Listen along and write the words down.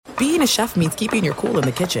being a chef means keeping your cool in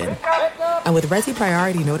the kitchen. And with Resi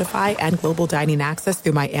Priority Notify and Global Dining Access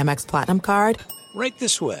through my Amex Platinum card, Right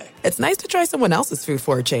this way. it's nice to try someone else's food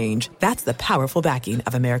for a change. That's the powerful backing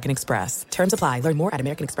of American Express. Terms apply. Learn more at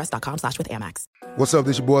americanexpress.com/withAmex. What's up?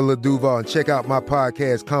 This your boy Lil Duval, and check out my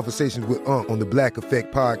podcast, Conversations with Unc, on the Black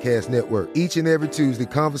Effect Podcast Network. Each and every Tuesday,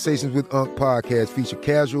 Conversations with Unc podcast feature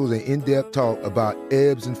casual and in-depth talk about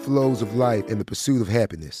ebbs and flows of life and the pursuit of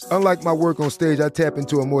happiness. Unlike my work on stage, I tap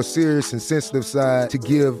into a more serious and sensitive side to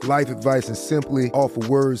give life advice and simply offer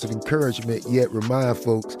words of encouragement, yet remind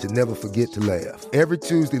folks to never forget to laugh. Every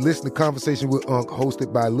Tuesday, listen to Conversation with Unc,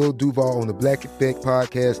 hosted by Lil Duval on the Black Effect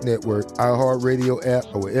Podcast Network, iHeartRadio app,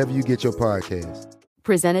 or wherever you get your podcasts.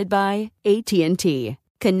 Presented by AT&T.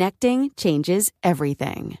 Connecting changes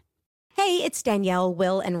everything. Hey, it's Danielle,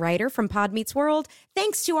 Will, and Ryder from Pod Meets World.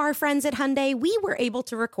 Thanks to our friends at Hyundai, we were able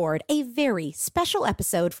to record a very special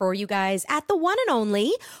episode for you guys at the one and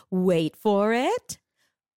only, wait for it,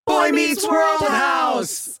 Boy Meets World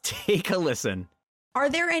House. Take a listen. Are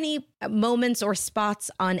there any moments or spots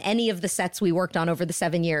on any of the sets we worked on over the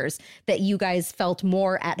 7 years that you guys felt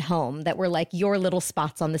more at home, that were like your little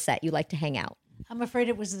spots on the set you like to hang out? I'm afraid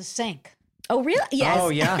it was the sink. Oh, really? Yes. Oh,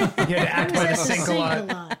 yeah. You had to act by the sink a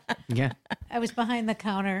lot. Yeah. I was behind the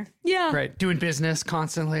counter. Yeah. Right. Doing business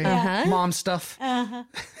constantly. Uh-huh. Mom stuff. And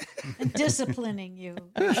disciplining you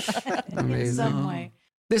in Amazing. some way.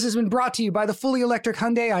 This has been brought to you by the fully electric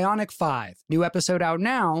Hyundai Ioniq 5. New episode out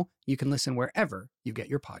now. You can listen wherever you get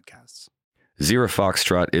your podcasts. Zero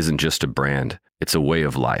Foxtrot isn't just a brand, it's a way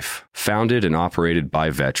of life. Founded and operated by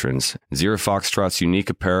veterans, Zero Foxtrot's unique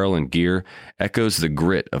apparel and gear echoes the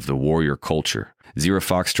grit of the warrior culture. Zero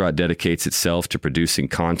Foxtrot dedicates itself to producing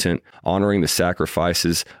content, honoring the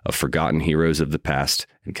sacrifices of forgotten heroes of the past,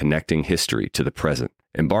 and connecting history to the present.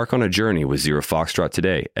 Embark on a journey with Zero Foxtrot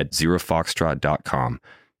today at zerofoxtrot.com.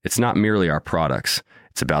 It's not merely our products,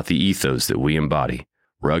 it's about the ethos that we embody.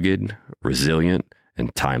 Rugged, resilient,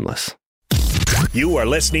 and timeless. You are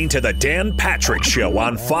listening to The Dan Patrick Show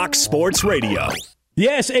on Fox Sports Radio.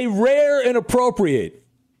 Yes, a rare and appropriate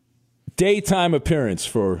daytime appearance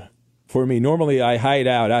for me. Normally, I hide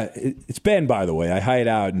out. It's Ben, by the way. I hide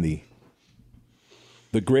out in the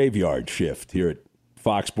graveyard shift here at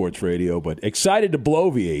Fox Sports Radio, but excited to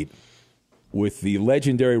bloviate with the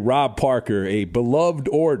legendary Rob Parker, a beloved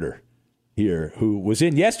order here, who was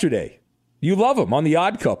in yesterday. You love him on The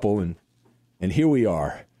Odd Couple, and here we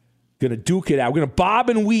are. Going to duke it out. We're going to bob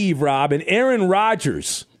and weave, Rob. And Aaron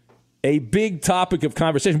Rodgers, a big topic of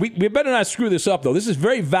conversation. We better not screw this up, though. This is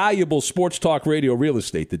very valuable sports talk radio real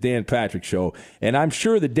estate, the Dan Patrick Show. And I'm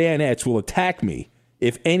sure the Danettes will attack me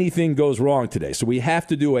if anything goes wrong today. So we have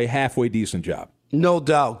to do a halfway decent job. No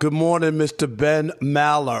doubt. Good morning, Mr. Ben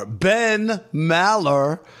Maller. Ben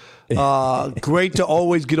Maller. Great to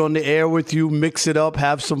always get on the air with you, mix it up,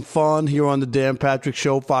 have some fun here on the Dan Patrick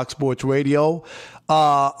Show, Fox Sports Radio.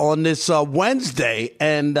 On this Wednesday.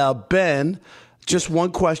 And Ben, just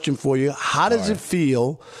one question for you. How does it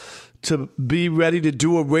feel to be ready to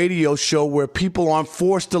do a radio show where people aren't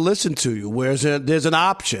forced to listen to you, where there's an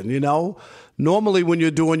option, you know? Normally when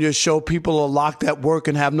you're doing your show, people are locked at work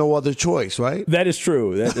and have no other choice, right? That is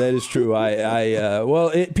true. That is true.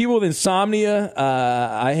 People with insomnia,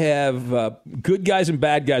 I have good guys and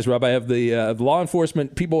bad guys, Rob. I have the law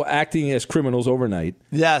enforcement people acting as criminals overnight.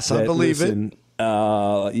 Yes, I believe it.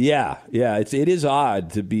 It is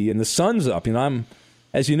odd to be, and the sun's up. You know,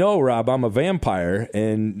 as you know, Rob, I'm a vampire,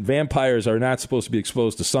 and vampires are not supposed to be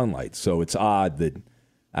exposed to sunlight. So it's odd that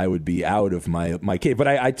I would be out of my cave. But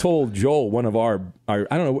I told Joel, one of our I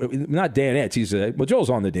don't know, not Danettes. Joel's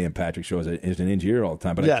on the Dan Patrick Show as an engineer all the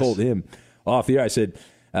time. But yes. I told him off the air. I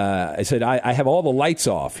said I have all the lights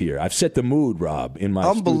off here. I've set the mood, Rob, in my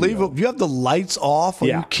Unbelievable. studio. You have the lights off? Are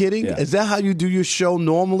you kidding? Yeah. Is that how you do your show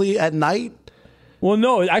normally at night? Well,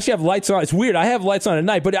 no, I actually have lights on. It's weird. I have lights on at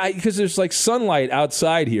night, but because there's like sunlight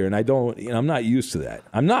outside here, and I'm not used to that.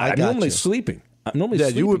 I'm normally sleeping.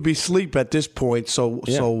 You would be asleep at this point.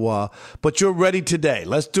 But you're ready today.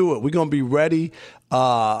 Let's do it. We're gonna be ready.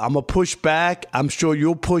 I'm gonna push back. I'm sure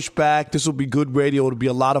you'll push back. This will be good radio. It'll be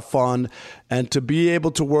a lot of fun, and to be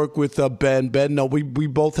able to work with Ben. No, we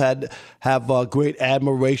both have great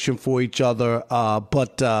admiration for each other,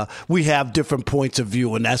 but we have different points of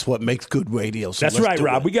view, and that's what makes good radio. So that's right,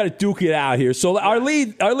 Rob. We got to duke it out here. So our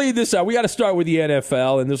lead this out. We got to start with the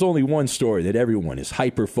NFL, and there's only one story that everyone is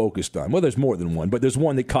hyper focused on. Well, there's more than one, but there's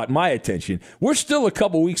one that caught my attention. We're still a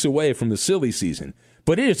couple weeks away from the silly season,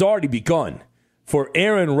 but it has already begun for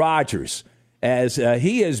Aaron Rodgers, as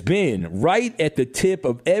he has been right at the tip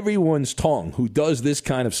of everyone's tongue who does this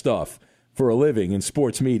kind of stuff for a living in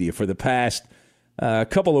sports media for the past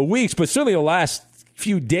couple of weeks, but certainly the last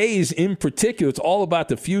few days in particular. It's all about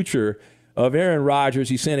the future of Aaron Rodgers.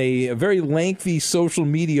 He sent a very lengthy social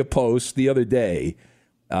media post the other day,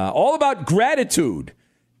 all about gratitude.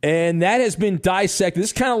 And that has been dissected. This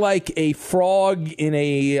is kind of like a frog in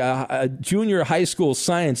a junior high school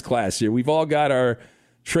science class here. We've all got our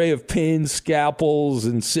tray of pins, scalpels,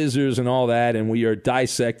 and scissors and all that, and we are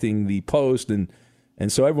dissecting the post. And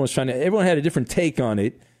so everyone had a different take on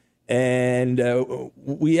it. And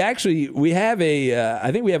we have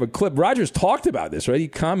I think we have a clip. Rodgers talked about this, right? He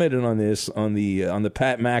commented on this on the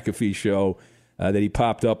Pat McAfee show that he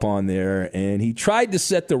popped up on there, and he tried to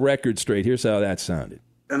set the record straight. Here's how that sounded.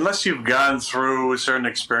 Unless you've gone through certain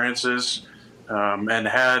experiences and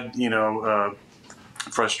had,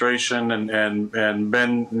 frustration and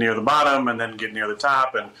been near the bottom and then get near the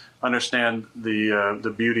top and understand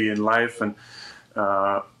the beauty in life, and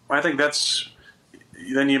I think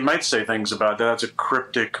then you might say things about that. That's a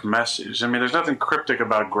cryptic message. I mean, there's nothing cryptic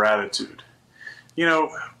about gratitude.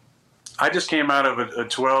 I just came out of a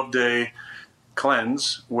 12-day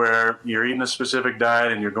cleanse where you're eating a specific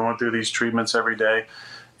diet and you're going through these treatments every day,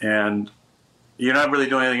 and you're not really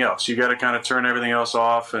doing anything else. You got to kind of turn everything else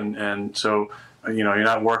off, and so you're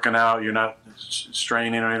not working out, you're not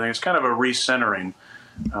straining or anything. It's kind of a recentering,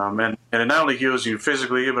 and it not only heals you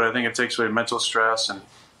physically, but I think it takes away mental stress,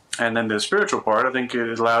 and then the spiritual part. I think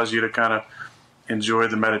it allows you to kind of enjoy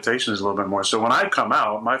the meditations a little bit more. So when I come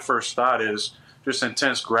out, my first thought is just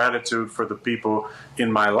intense gratitude for the people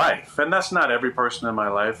in my life, and that's not every person in my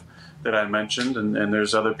life that I mentioned, and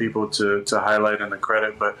there's other people to highlight and the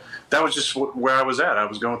credit, but that was just where I was at. I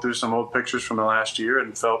was going through some old pictures from the last year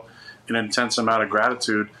and felt an intense amount of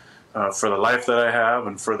gratitude for the life that I have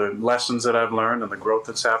and for the lessons that I've learned and the growth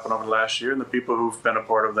that's happened over the last year and the people who've been a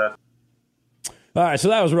part of that. All right, so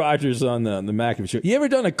that was Rodgers on the McAfee show. You ever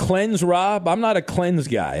done a cleanse, Rob? I'm not a cleanse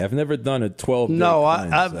guy. I've never done a 12-day No,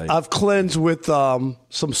 cleanse. I've cleansed with some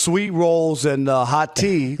sweet rolls and hot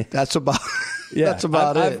tea. That's about that's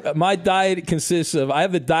about it. My diet consists of, I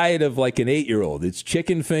have the diet of like an 8-year-old. It's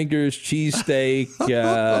chicken fingers, cheesesteak,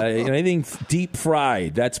 anything deep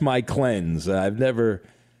fried. That's my cleanse. I've never.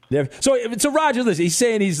 So Roger, listen, he's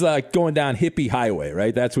saying he's like going down hippie highway,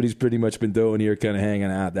 right? That's what he's pretty much been doing here, kind of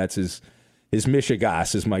hanging out. That's his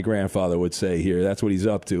mishigas, as my grandfather would say here. That's what he's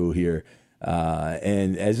up to here.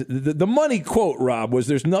 And as the money quote, Rob, was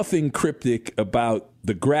there's nothing cryptic about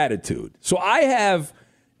the gratitude. So I have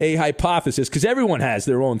a hypothesis, because everyone has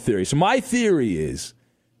their own theory. So my theory is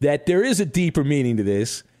that there is a deeper meaning to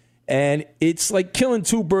this, and it's like killing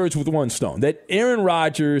two birds with one stone. That Aaron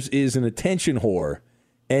Rodgers is an attention whore,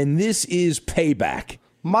 and this is payback.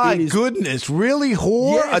 My goodness, really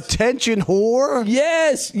whore? Yes. Attention whore?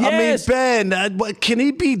 Yes. I mean, Ben, can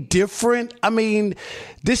he be different? I mean,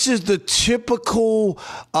 this is the typical,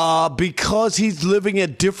 because he's living a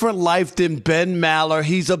different life than Ben Maller,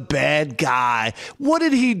 he's a bad guy. What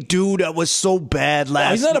did he do that was so bad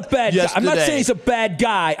He's not a bad yesterday? guy. I'm not saying he's a bad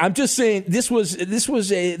guy. I'm just saying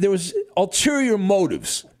there was ulterior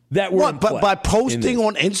motives that were in play by posting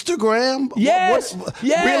on Instagram? Yes.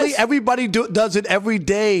 Yes. Really? Everybody does it every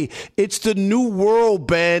day. It's the new world,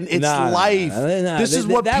 Ben. It's life. This is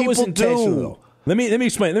what people do. Let me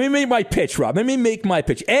explain. Let me make my pitch, Rob. Let me make my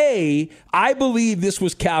pitch. I believe this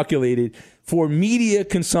was calculated for media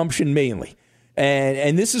consumption mainly.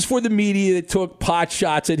 And this is for the media that took pot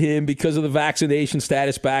shots at him because of the vaccination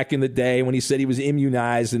status back in the day when he said he was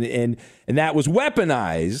immunized, and that was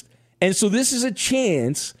weaponized. And so this is a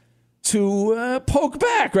chance to poke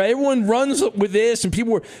back, right? Everyone runs with this, and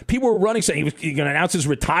people were running, saying he was going to announce his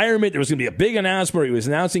retirement. There was going to be a big announcement. He was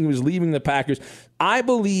announcing he was leaving the Packers. I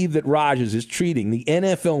believe that Rodgers is treating the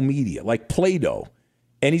NFL media like Play-Doh,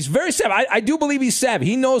 and he's very savvy. I do believe he's savvy.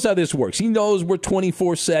 He knows how this works. He knows we're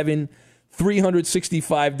 24/7,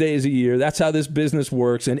 365 days a year. That's how this business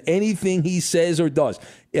works, and anything he says or does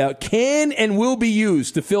can and will be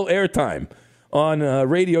used to fill airtime on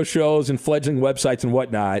radio shows and fledgling websites and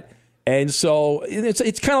whatnot. And so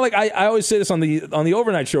it's kind of like I always say this on the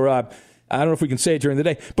overnight show, Rob. I don't know if we can say it during the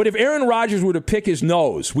day, but if Aaron Rodgers were to pick his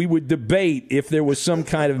nose, we would debate if there was some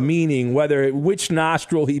kind of meaning, which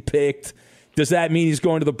nostril he picked. Does that mean he's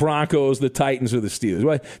going to the Broncos, the Titans, or the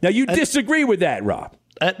Steelers? Now, you disagree with that, Rob.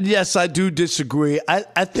 Yes, I do disagree.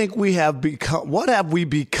 I think we have become, what have we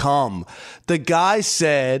become? The guy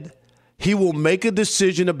said he will make a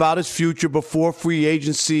decision about his future before free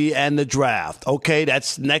agency and the draft. Okay,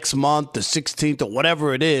 that's next month, the 16th or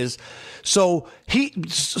whatever it is. So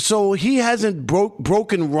he hasn't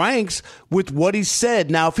broken ranks with what he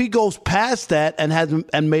said. Now, if he goes past that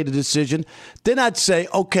and made a decision, then I'd say,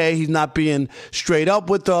 okay, he's not being straight up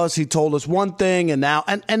with us. He told us one thing, and now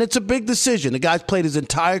and it's a big decision. The guy's played his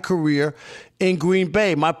entire career in Green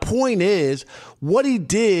Bay. My point is, what he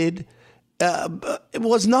did it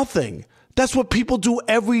was nothing. That's what people do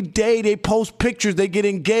every day. They post pictures. They get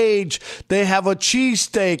engaged. They have a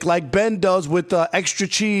cheesesteak like Ben does with extra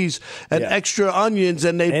cheese and extra onions,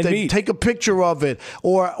 and they take a picture of it.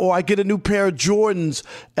 Or I get a new pair of Jordans,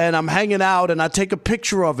 and I'm hanging out, and I take a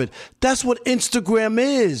picture of it. That's what Instagram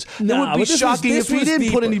is. It would be shocking if he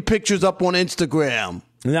didn't put any pictures up on Instagram.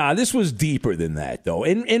 Nah, this was deeper than that, though.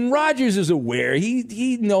 And Rodgers is aware.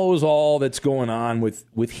 He knows all that's going on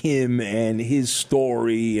with him and his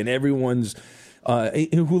story, and everyone's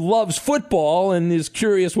who loves football and is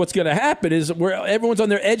curious what's going to happen is where everyone's on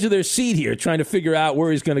their edge of their seat here trying to figure out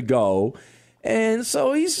where he's going to go. And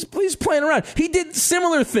so he's playing around. He did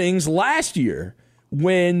similar things last year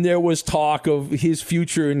when there was talk of his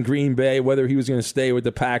future in Green Bay, whether he was going to stay with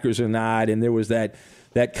the Packers or not, and there was that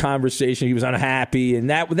conversation. He was unhappy, and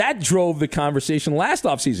that drove the conversation last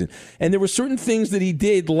offseason. And there were certain things that he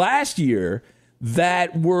did last year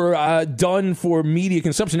that were done for media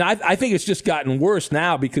consumption. I think it's just gotten worse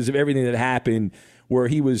now because of everything that happened, where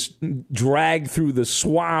he was dragged through the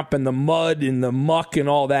swamp and the mud and the muck and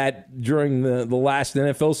all that during the last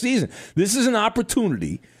NFL season. This is an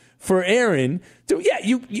opportunity for Aaron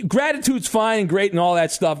to, gratitude's fine and great and all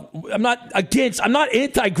that stuff. I'm not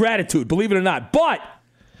anti-gratitude, believe it or not, but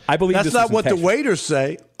I believe that's not what the waiters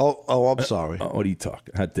say. Oh, I'm sorry. What are you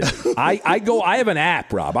talking? I have an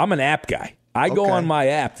app, Rob. I'm an app guy. I go on my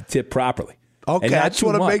app to tip properly. Okay, I just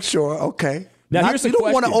want to make sure. Okay. Now, here's the you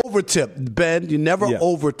don't question. want to over-tip, Ben. You never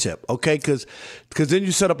over-tip, okay? Because then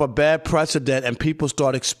you set up a bad precedent and people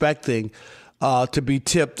start expecting to be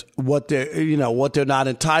tipped what they're not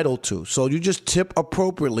entitled to. So you just tip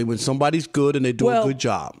appropriately when somebody's good and they do a good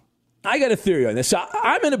job. I got a theory on this. So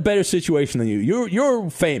I'm in a better situation than you. You're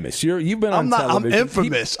famous. You've been on television. I'm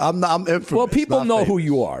infamous. I'm infamous. Well, people know who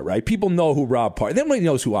you are, right? People know who Rob Parker. Nobody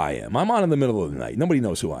knows who I am. I'm on in the middle of the night. Nobody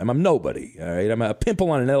knows who I am. I'm nobody. All right. I'm a pimple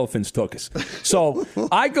on an elephant's tuchus. So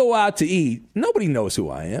I go out to eat. Nobody knows who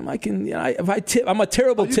I am. I can. If I tip, I'm a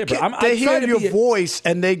terrible tipper. They hear your voice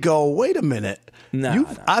and they go, "Wait a minute.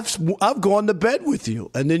 I've gone to bed with you,"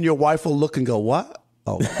 and then your wife will look and go, "What?"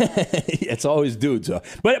 Oh, it's always dudes.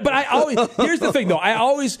 But I always, here's the thing though.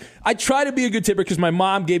 I try to be a good tipper because my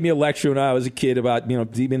mom gave me a lecture when I was a kid about,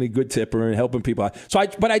 being a good tipper and helping people out.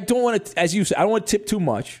 But I don't want to, as you said, I don't want to tip too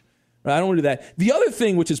much. Right? I don't want to do that. The other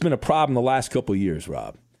thing, which has been a problem the last couple of years,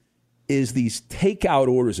 Rob, is these takeout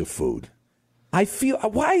orders of food. I feel,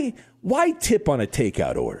 why tip on a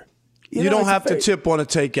takeout order? You don't have to tip on a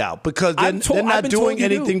takeout because they're not doing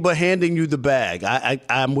anything but handing you the bag.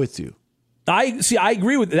 I'm with you. I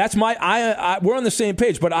agree with that's we're on the same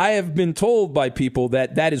page, but I have been told by people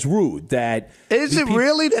that is rude. Is it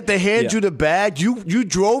really that they hand you the bag? You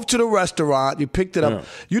drove to the restaurant, you picked it up.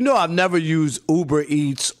 I've never used Uber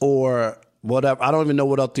Eats or whatever. I don't even know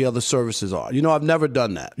what the other services are. I've never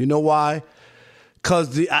done that. You know why?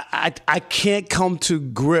 Because I can't come to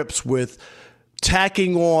grips with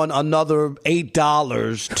tacking on another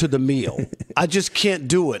 $8 to the meal. I just can't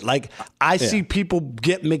do it. Like, I see people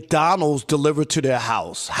get McDonald's delivered to their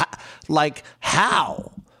house.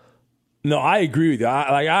 How? No, I agree with you.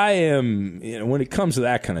 I am, when it comes to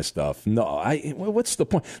that kind of stuff, what's the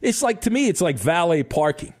point? It's like, to me, it's like valet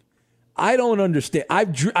parking. I don't understand.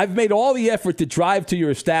 I've made all the effort to drive to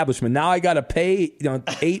your establishment. Now I got to pay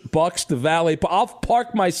 $8 to valet. I'll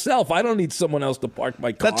park myself. I don't need someone else to park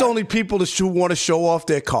my car. That's only people who want to show off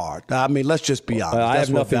their car. I mean, let's just be honest. I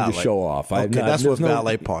have nothing to show off. That's what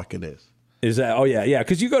valet parking is. Is that? Oh yeah.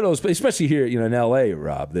 Because you go to those, especially here, in L.A.,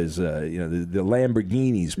 Rob. There's the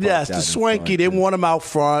Lamborghinis. Yes, the swanky. They want them out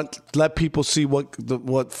front. Let people see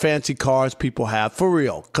what fancy cars people have for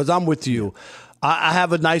real. Because I'm with you. I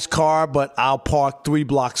have a nice car, but I'll park 3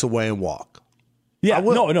 blocks away and walk. Yeah,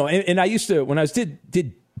 no. And I used to, when I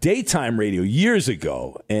did daytime radio years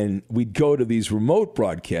ago, and we'd go to these remote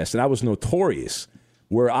broadcasts, and I was notorious,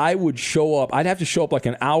 where I would show up. I'd have to show up like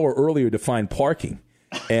an hour earlier to find parking,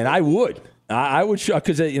 and I would show up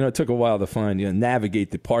because it took a while to find navigate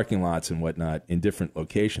the parking lots and whatnot in different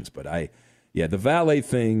locations. But the valet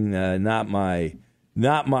thing, not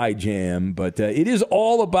my jam, but it is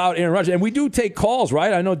all about Aaron Rodgers. And we do take calls,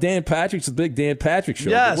 right? I know Dan Patrick's a big Dan Patrick show.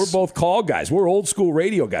 Yes. But we're both call guys. We're old school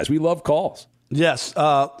radio guys. We love calls. Yes.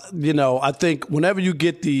 I think whenever you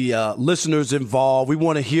get the listeners involved, we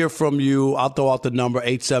want to hear from you. I'll throw out the number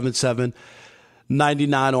 877-99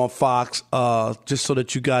 on Fox, just so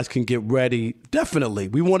that you guys can get ready. Definitely.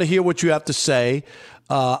 We want to hear what you have to say.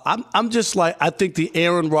 I'm just like, I think the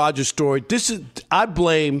Aaron Rodgers story, I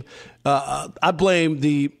blame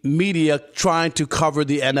the media trying to cover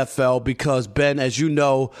the NFL because, Ben, as you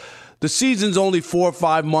know, the season's only 4 or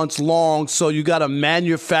 5 months long, so you got to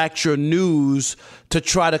manufacture news to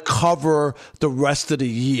try to cover the rest of the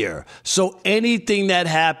year. So anything that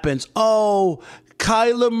happens,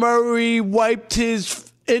 Kyler Murray wiped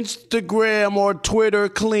his Instagram or Twitter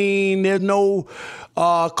clean. There's no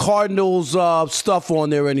Cardinals stuff on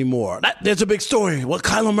there anymore. There's a big story. Well,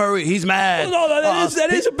 Kyler Murray, he's mad. No,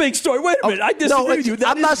 that is a big story. Wait a minute, I disagree with you.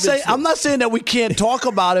 I'm not saying that we can't talk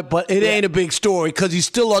about it, but it ain't a big story because he's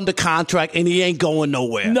still under contract and he ain't going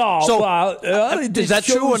nowhere. No, so is that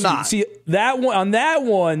true or not? See that one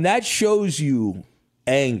that shows you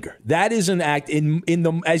anger. That is an act in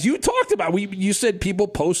the, as you talked about, you said people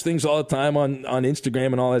post things all the time on Instagram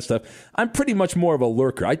and all that stuff. I'm pretty much more of a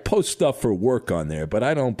lurker. I post stuff for work on there, but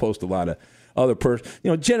I don't post a lot of other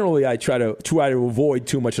generally I try to avoid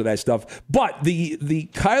too much of that stuff. But the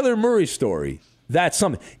Kyler Murray story, that's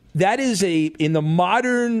something. That is in the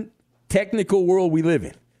modern technical world we live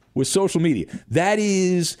in with social media, that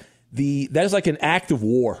is like an act of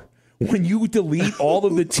war. When you delete all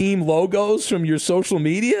of the team logos from your social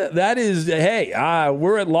media, that is, hey,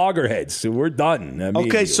 we're at loggerheads, so we're done.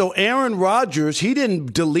 Okay, so Aaron Rodgers, he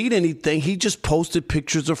didn't delete anything. He just posted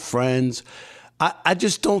pictures of friends. I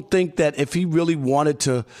just don't think that if he really wanted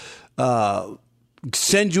to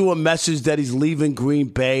send you a message that he's leaving Green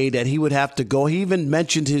Bay, that he would have to go. He even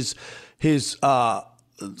mentioned his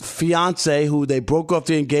fiance, who they broke off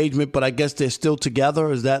the engagement, but I guess they're still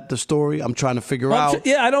together. Is that the story? I'm trying to figure out.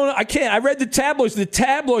 I can't. I read the tabloids.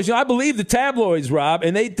 I believe the tabloids, Rob,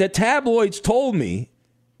 and the tabloids told me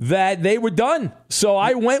that they were done. So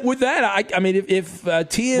I went with that. I mean, if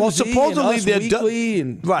TMZ, well, supposedly and Us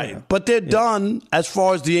Weekly, right, but they're done as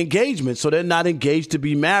far as the engagement. So they're not engaged to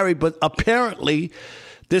be married, but apparently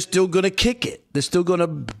they're still going to kick it. They're still going to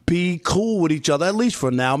be cool with each other, at least for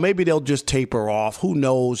now. Maybe they'll just taper off. Who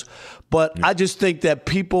knows? But I just think that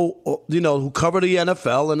people, who cover the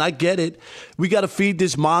NFL, and I get it, we got to feed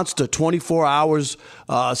this monster 24 hours,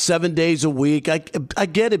 7 days a week. I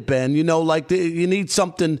get it, Ben. You need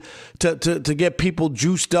something to get people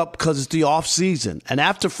juiced up because it's the off season. And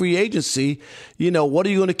after free agency, what are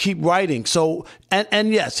you going to keep writing? So,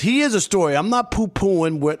 and yes, he is a story. I'm not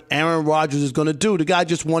poo-pooing what Aaron Rodgers is going to do. The guy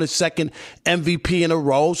just won his second MVP in a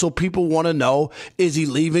row. So people want to know, is he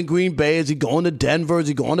leaving Green Bay? Is he going to Denver? Is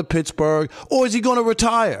he going to Pittsburgh? Or is he going to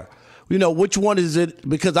retire? Which one is it?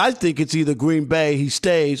 Because I think it's either Green Bay, he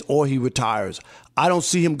stays, or he retires. I don't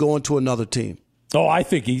see him going to another team. Oh, I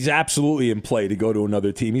think he's absolutely in play to go to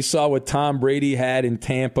another team. He saw what Tom Brady had in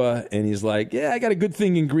Tampa, and he's like, I got a good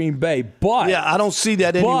thing in Green Bay. But yeah, I don't see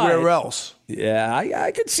that anywhere else. Yeah,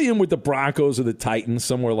 I could see him with the Broncos or the Titans,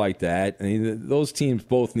 somewhere like that. I mean, those teams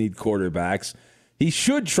both need quarterbacks. He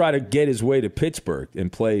should try to get his way to Pittsburgh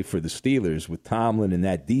and play for the Steelers with Tomlin and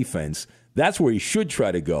that defense. That's where he should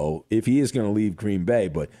try to go if he is going to leave Green Bay.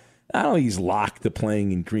 But I don't think he's locked to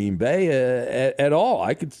playing in Green Bay at all.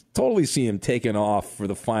 I could totally see him taking off for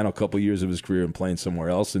the final couple of years of his career and playing somewhere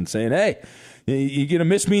else and saying, hey, you going to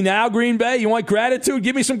miss me now, Green Bay? You want gratitude?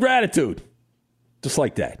 Give me some gratitude. Just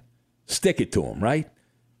like that. Stick it to him, right?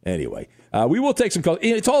 Anyway, we will take some calls.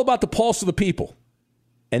 It's all about the pulse of the people.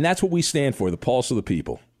 And that's what we stand for, the pulse of the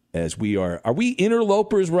people. As we are we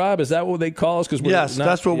interlopers, Rob? Is that what they call us? Yes,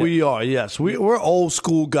 that's what we are. Yes, we're old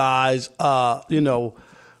school guys.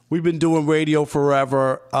 We've been doing radio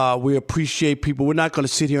forever. We appreciate people. We're not going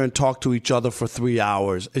to sit here and talk to each other for 3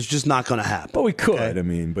 hours. It's just not going to happen. But we could.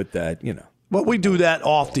 Okay? But that, But we do that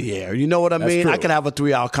off the air. You know what I mean? True. I could have a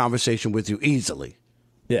 3-hour conversation with you easily.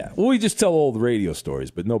 Yeah, well, we just tell old radio stories,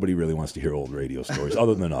 but nobody really wants to hear old radio stories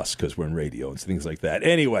other than us because we're in radio and things like that.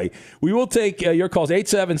 Anyway, we will take your calls,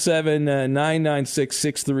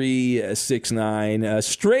 877-996-6369.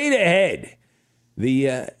 Straight ahead,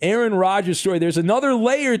 the Aaron Rodgers story. There's another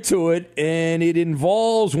layer to it, and it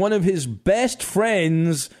involves one of his best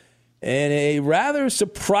friends and a rather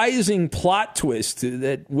surprising plot twist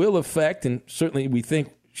that will affect and certainly we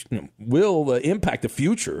think will impact the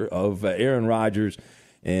future of Aaron Rodgers.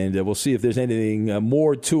 And we'll see if there's anything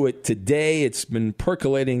more to it today. It's been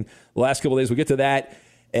percolating the last couple of days. We'll get to that.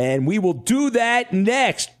 And we will do that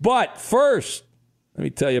next. But first, let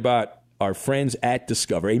me tell you about our friends at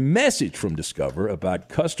Discover. A message from Discover about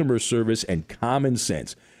customer service and common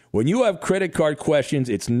sense. When you have credit card questions,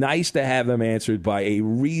 it's nice to have them answered by a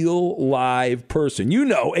real live person. You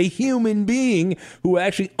know, a human being who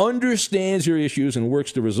actually understands your issues and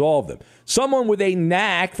works to resolve them. Someone with a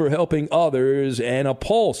knack for helping others and a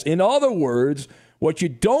pulse. In other words, what you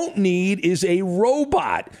don't need is a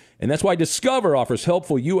robot. And that's why Discover offers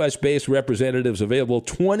helpful U.S.-based representatives available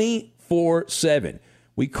 24/7.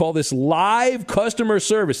 We call this live customer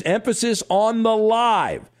service. Emphasis on the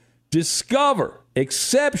live. Discover.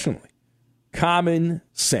 Exceptionally common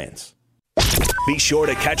sense. Be sure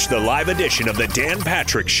to catch the live edition of the Dan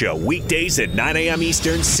Patrick Show weekdays at 9 a.m.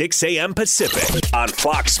 Eastern, 6 a.m. Pacific on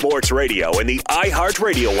Fox Sports Radio and the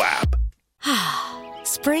iHeartRadio app.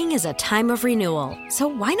 Spring is a time of renewal, so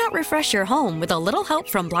why not refresh your home with a little help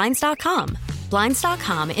from Blinds.com?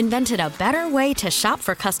 Blinds.com invented a better way to shop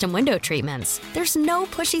for custom window treatments. There's no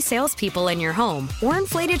pushy salespeople in your home or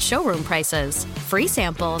inflated showroom prices. Free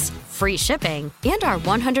samples, free shipping, and our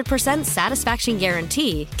 100% satisfaction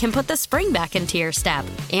guarantee can put the spring back into your step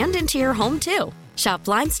and into your home, too. Shop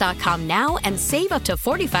Blinds.com now and save up to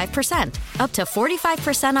 45%. Up to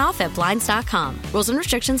 45% off at Blinds.com. Rules and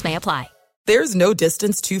restrictions may apply. There's no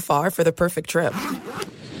distance too far for the perfect trip.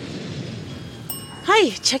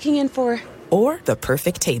 Hi, checking in for... Or the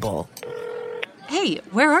perfect table. Hey,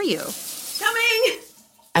 where are you? Coming!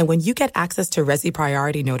 And when you get access to Resi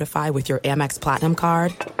Priority Notify with your Amex Platinum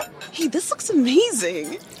card... Hey, this looks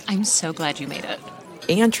amazing. I'm so glad you made it.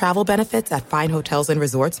 And travel benefits at fine hotels and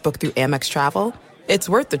resorts booked through Amex Travel, it's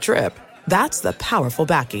worth the trip. That's the powerful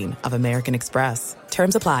backing of American Express.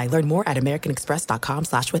 Terms apply. Learn more at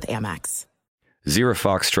americanexpress.com/withAmex. Zero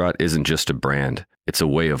Foxtrot isn't just a brand, it's a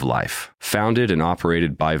way of life. Founded and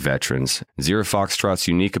operated by veterans, Zero Foxtrot's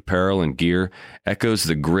unique apparel and gear echoes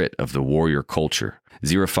the grit of the warrior culture.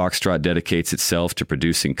 Zero Foxtrot dedicates itself to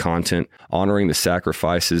producing content, honoring the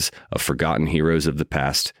sacrifices of forgotten heroes of the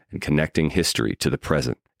past, and connecting history to the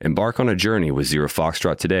present. Embark on a journey with Zero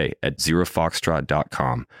Foxtrot today at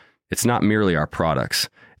zerofoxtrot.com. It's not merely our products,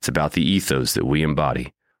 it's about the ethos that we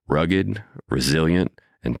embody. Rugged, resilient,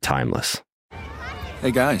 and timeless. Hey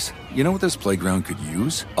guys, you know what this playground could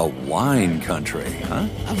use? A wine country, huh?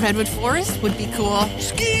 A redwood forest would be cool.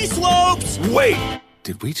 Ski slopes! Wait!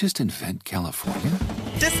 Did we just invent California?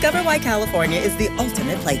 Discover why California is the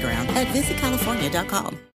ultimate playground at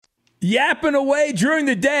visitcalifornia.com. Yapping away during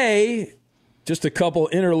the day. Just a couple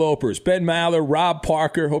interlopers. Ben Maller, Rob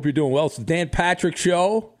Parker. Hope you're doing well. It's the Dan Patrick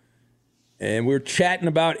Show. And we're chatting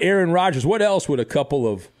about Aaron Rodgers. What else would a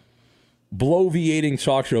couple of bloviating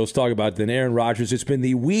talk shows talk about than Aaron Rodgers? It's been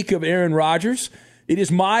the week of Aaron Rodgers. It is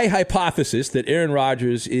my hypothesis that Aaron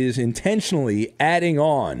Rodgers is intentionally adding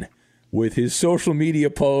on with his social media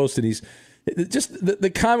posts, and he's just the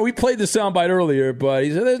comment. We played the soundbite earlier, but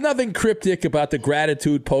he said there's nothing cryptic about the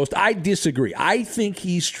gratitude post. I disagree. I think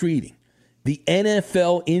he's treating the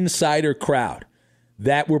NFL insider crowd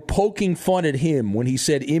that were poking fun at him when he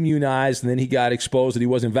said immunized, and then he got exposed that he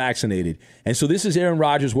wasn't vaccinated. And so this is Aaron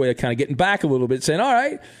Rodgers' way of kind of getting back a little bit, saying, all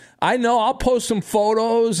right, I know I'll post some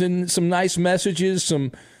photos and some nice messages,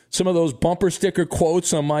 some of those bumper sticker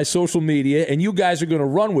quotes on my social media, and you guys are going to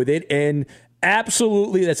run with it. And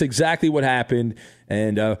absolutely, that's exactly what happened.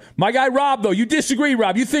 And my guy Rob, though, you disagree,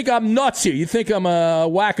 Rob. You think I'm nuts here. You think I'm a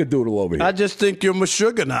wackadoodle over here. I just think you're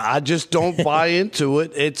Meshuggah. I just don't buy into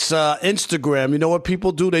it. It's Instagram. You know what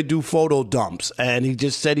people do? They do photo dumps. And he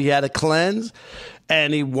just said he had a cleanse,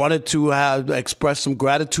 and he wanted to express some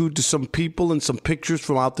gratitude to some people and some pictures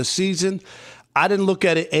throughout the season. I didn't look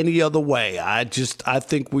at it any other way. I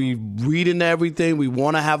think we reading everything. We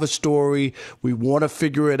want to have a story. We want to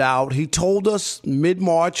figure it out. He told us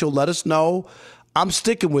mid-March he'll let us know. I'm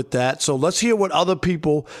sticking with that. So let's hear what other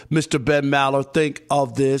people, Mr. Ben Maller, think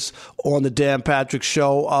of this on the Dan Patrick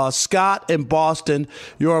Show. Scott in Boston,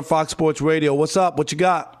 you're on Fox Sports Radio. What's up? What you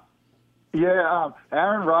got? Yeah,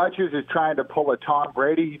 Aaron Rodgers is trying to pull a Tom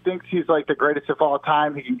Brady. He thinks he's like the greatest of all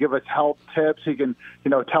time. He can give us health tips. He can,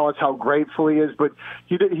 tell us how grateful he is. But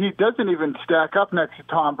he doesn't even stack up next to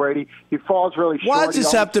Tom Brady. He falls really short. Why does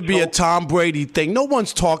this have to be a Tom Brady thing? No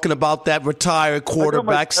one's talking about that retired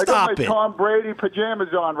quarterback. Stop it. I got my Tom Brady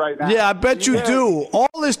pajamas on right now. Yeah, I bet you do.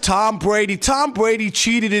 All this Tom Brady. Tom Brady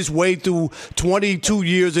cheated his way through 22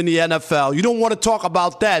 years in the NFL. You don't want to talk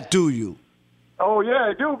about that, do you? Oh, yeah,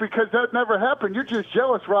 I do, because that never happened. You're just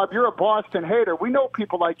jealous, Rob. You're a Boston hater. We know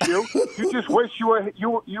people like you. You just wish you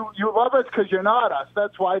love us because you're not us.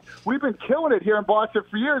 That's why we've been killing it here in Boston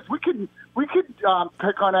for years. We could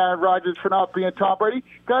pick on Aaron Rodgers for not being Tom Brady.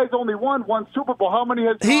 Guy's only won one Super Bowl. How many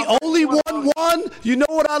has he only won one? You know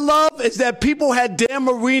what I love is that people had Dan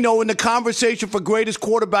Marino in the conversation for greatest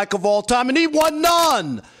quarterback of all time, and he won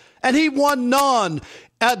none.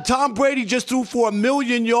 Tom Brady just threw for 1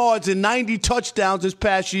 million yards and 90 touchdowns this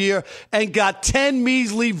past year and got 10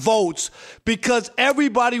 measly votes because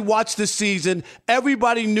everybody watched the season.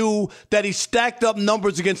 Everybody knew that he stacked up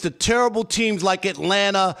numbers against the terrible teams like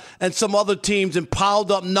Atlanta and some other teams and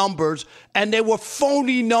piled up numbers, and they were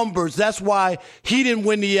phony numbers. That's why he didn't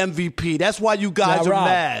win the MVP. That's why you guys are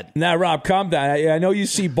mad. Now, Rob, calm down. I know you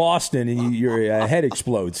see Boston and your head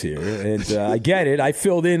explodes here, and I get it. I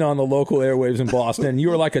filled in on the local airwaves in Boston, and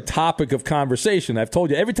you are like a topic of conversation. I've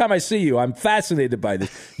told you, every time I see you, I'm fascinated by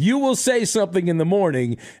this. You will say something in the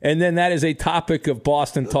morning, and then that is a topic of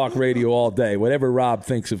Boston talk radio all day, whatever Rob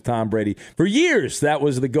thinks of Tom Brady. For years, that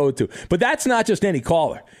was the go-to. But that's not just any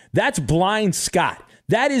caller. That's Blind Scott.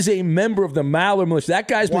 That is a member of the Maller militia. That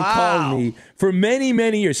guy's been calling me for many,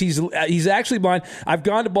 many years. He's actually blind. I've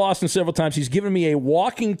gone to Boston several times. He's given me a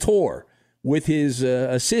walking tour with his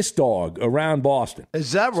assist dog around Boston.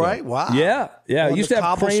 Is that right? Wow. Yeah. On He used the to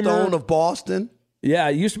have Kramer cobblestone of Boston. Yeah,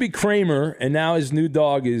 it used to be Kramer, and now his new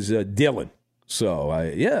dog is Dylan. So,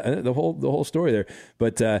 the whole story there.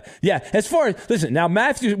 But, as far as, listen, now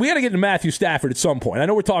Matthew, we got to get to Matthew Stafford at some point. I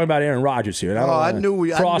know we're talking about Aaron Rodgers here. And I knew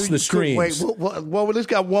we cross the streams. Wait, well, let's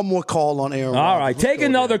got one more call on Aaron Rodgers. All right, take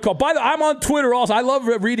another call. By the way, I'm on Twitter also. I love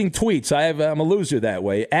reading tweets. I'm a loser that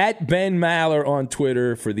way. At Ben Maller on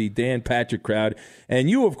Twitter for the Dan Patrick crowd. And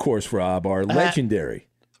you, of course, Rob, are legendary.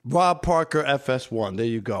 Rob Parker, FS1. There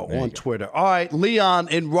you go, on Twitter. All right, Leon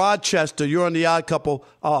in Rochester. You're on the Odd Couple.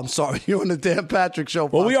 Oh, I'm sorry. You're on the Dan Patrick Show.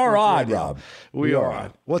 Well, we are odd, Radio. Rob. We are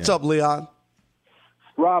odd. What's up, Leon?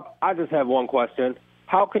 Rob, I just have one question.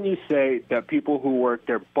 How can you say that people who work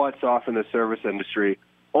their butts off in the service industry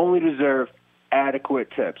only deserve adequate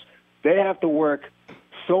tips? They have to work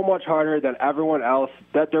so much harder than everyone else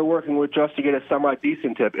that they're working with just to get a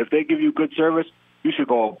semi-decent tip. If they give you good service, you should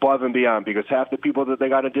go above and beyond because half the people that they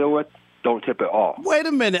got to deal with don't tip at all. Wait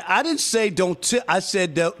a minute. I didn't say don't tip. I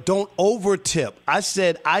said don't over-tip. I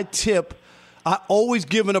said I tip. I always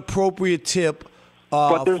give an appropriate tip.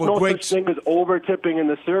 But there's no such thing as over-tipping in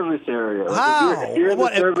the service area. How? If you're in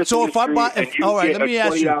the service so if I buy, all right, let me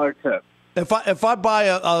ask you. $20 tip. If I buy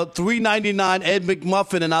a $3.99 Ed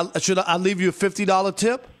McMuffin and I leave you a $50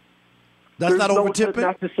 tip? That's not over tipping? There's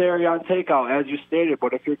no tip necessary on takeout, as you stated,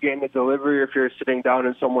 but if you're getting a delivery, if you're sitting down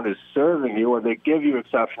and someone is serving you and they give you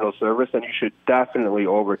exceptional service, then you should definitely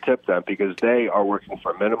over tip them because they are working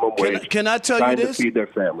for minimum wage. Can I tell you this? To feed their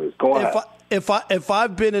families. Go ahead. If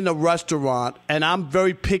I've been in a restaurant and I'm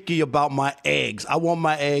very picky about my eggs, I want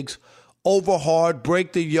my eggs over hard,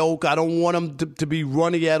 break the yolk. I don't want them to be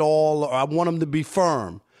runny at all, or I want them to be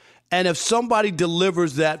firm. And if somebody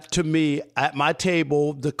delivers that to me at my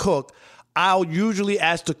table, the cook, I'll usually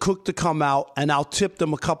ask the cook to come out and I'll tip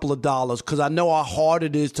them a couple of dollars because I know how hard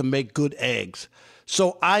it is to make good eggs.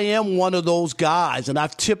 So I am one of those guys, and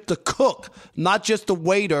I've tipped the cook, not just the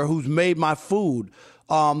waiter who's made my food.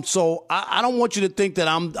 So I don't want you to think that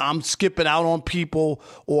I'm skipping out on people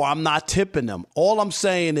or I'm not tipping them. All I'm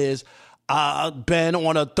saying is, Ben,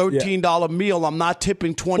 on a $13 meal, I'm not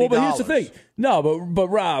tipping $20. Well, but here's the thing. No, but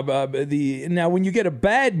Rob, now when you get a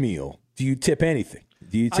bad meal, do you tip anything?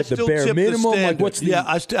 Do you tip the bare minimum? Like what's the? Yeah,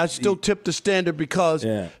 I still tip the standard because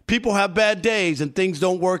people have bad days and things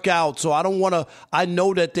don't work out. So I don't want to. I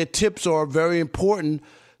know that their tips are very important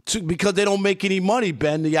because they don't make any money,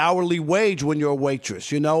 Ben. The hourly wage when you're a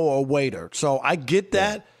waitress, or a waiter. So I get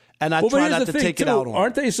that, and I try not to take it out on.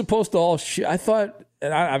 Aren't they supposed to all? I thought.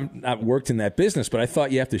 And I've not worked in that business, but I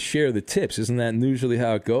thought you have to share the tips. Isn't that usually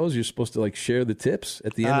how it goes? You're supposed to share the tips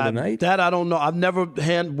at the end of the night? That I don't know. I've never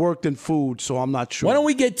worked in food, so I'm not sure. Why don't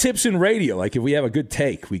we get tips in radio? Like if we have a good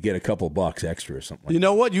take, we get a couple bucks extra or something. You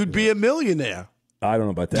know what? You'd be a millionaire. I don't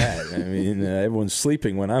know about that. I mean, everyone's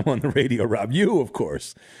sleeping when I'm on the radio, Rob. You, of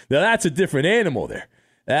course. Now, that's a different animal there.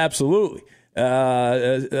 Absolutely.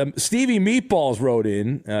 Stevie Meatballs wrote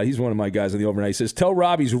in. He's one of my guys on the overnight. He says, tell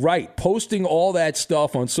Rob he's right. Posting all that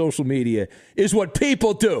stuff on social media is what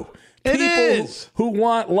people do. People who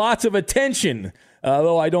want lots of attention.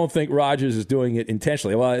 Though I don't think Rodgers is doing it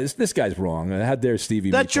intentionally. Well, this guy's wrong. How dare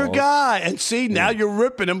Stevie? That's your guy. And see, now you're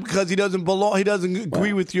ripping him because he doesn't belong. He doesn't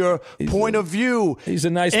agree with your point of view. He's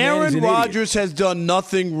a nice man. Aaron Rodgers has done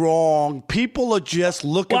nothing wrong. People are just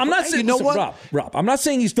looking. Well, I'm not saying. Rob, I'm not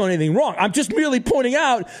saying he's done anything wrong. I'm just merely pointing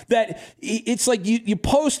out that it's like you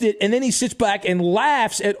post it and then he sits back and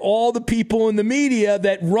laughs at all the people in the media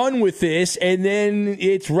that run with this, and then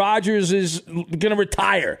it's Rodgers is going to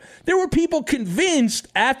retire. There were people convinced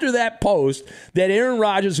after that post that Aaron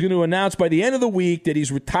Rodgers is going to announce by the end of the week that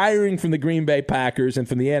he's retiring from the Green Bay Packers and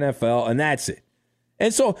from the NFL, and that's it.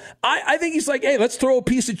 And so I think he's like, hey, let's throw a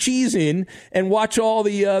piece of cheese in and watch all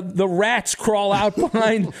the rats crawl out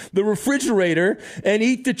behind the refrigerator and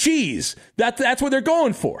eat the cheese. That's what they're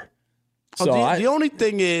going for. So the only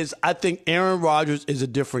thing is, I think Aaron Rodgers is a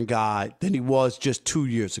different guy than he was just 2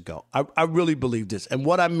 years ago. I really believe this. And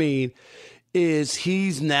what I mean is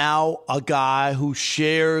he's now a guy who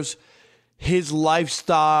shares his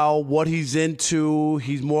lifestyle, what he's into.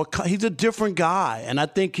 He's a different guy. And I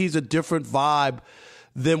think he's a different vibe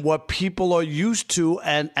than what people are used to.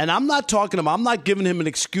 And I'm not giving him an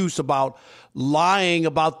excuse about lying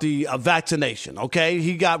about the vaccination, okay?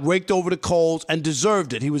 He got raked over the coals and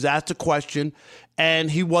deserved it. He was asked a question,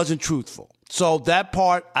 and he wasn't truthful. So that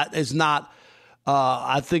part is not,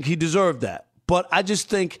 I think he deserved that. But I just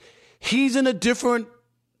think he's in a different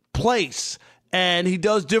place, and he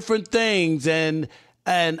does different things, and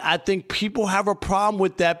I think people have a problem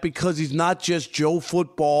with that because he's not just Joe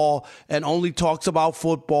Football and only talks about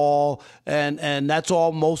football, and that's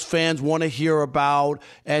all most fans want to hear about,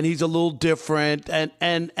 and he's a little different,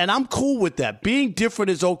 and I'm cool with that. Being different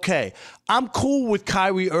is okay. I'm cool with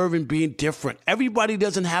Kyrie Irving being different. Everybody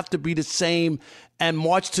doesn't have to be the same and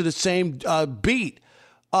march to the same beat,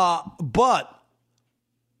 but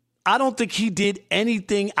I don't think he did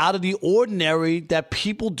anything out of the ordinary that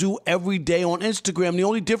people do every day on Instagram. The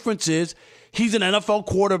only difference is he's an NFL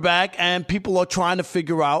quarterback, and people are trying to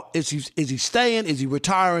figure out, is he staying? Is he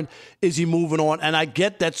retiring? Is he moving on? And I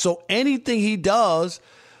get that. So anything he does,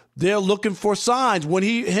 they're looking for signs. When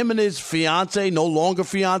him and his fiance, no longer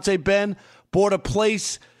fiance, Ben, bought a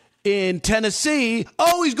place in Tennessee,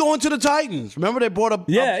 he's going to the Titans. Remember they bought a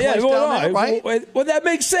place down there, right? Well, that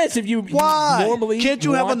makes sense if you normally can't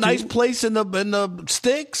you have a nice place in the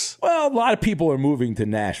sticks? Well, a lot of people are moving to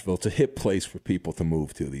Nashville. It's a hip place for people to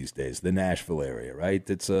move to these days, the Nashville area, right?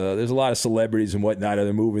 It's there's a lot of celebrities and whatnot.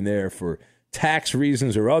 They're moving there for tax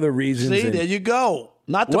reasons or other reasons. See, there you go.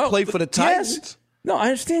 Not to play for the Titans. Yes. No, I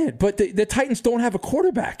understand, but the Titans don't have a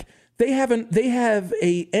quarterback. They have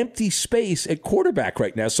a empty space at quarterback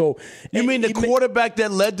right now. So you mean the quarterback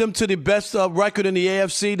that led them to the best record in the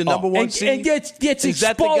AFC, the number one seed, and gets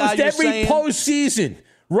exposed every postseason?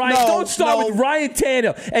 Right? Don't start with Ryan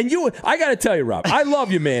Tannehill. And I got to tell you, Rob, I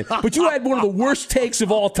love you, man, but you had one of the worst takes of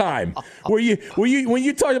all time, when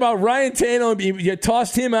you talked about Ryan Tannehill, you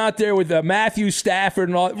tossed him out there with Matthew Stafford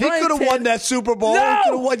and all. He could have won that Super Bowl.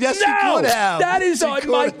 No, he could have. That is, my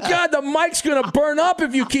God, the mic's going to burn up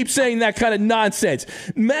if you keep saying that kind of nonsense.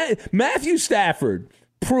 Matthew Stafford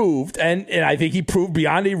proved, and I think he proved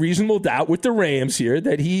beyond a reasonable doubt with the Rams here,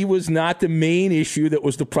 that he was not the main issue that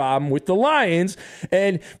was the problem with the Lions.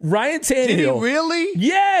 And Ryan Tannehill. Did he really?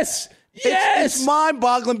 Yes. It's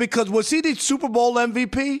mind-boggling because was he the Super Bowl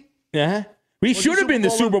MVP? Yeah. He should have been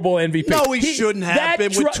the Super Bowl MVP. No, he shouldn't have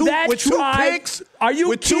been. With two picks? Are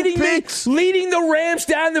you kidding me? Leading the Rams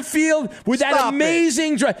down the field with that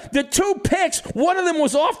amazing drive. The 2 picks, one of them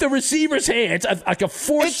was off the receiver's hands, like a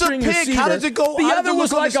 4-string receiver. It's a pick. How does it go? The other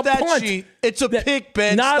was like a punt. Sheet? It's a pick,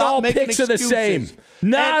 Ben. Not Stop all making picks are the same.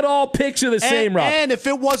 Not all picks are the same, Rob. And if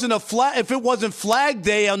it wasn't Flag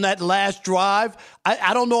Day on that last drive,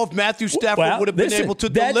 I don't know if Matthew Stafford would have been able to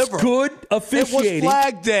deliver. That's good officiating. It was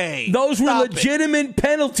Flag Day. Those were legitimate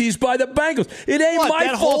penalties by the Bengals. It ain't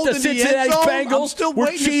my fault the Cincinnati Bengals were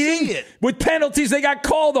cheating with penalties. They got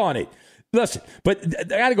called on it. Listen, but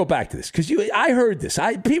I got to go back to this because I heard this.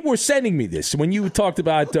 People were sending me this when you talked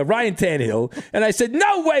about Ryan Tannehill, and I said,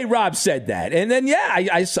 "No way, Rob said that." And then,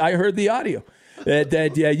 I heard the audio.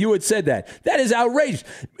 That you had said that. That is outrageous.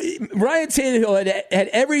 Ryan Tannehill had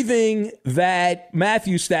everything that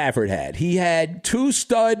Matthew Stafford had. He had 2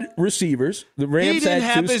 stud receivers. The Rams had 2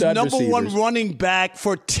 stud receivers. He didn't have his number 1 running back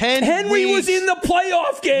for 10 Henry weeks. was in the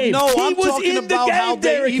playoff game. No, he I'm was talking in about the game, how they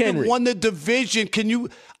Derrick even Henry. won the division.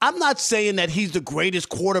 I'm not saying that he's the greatest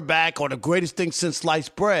quarterback or the greatest thing since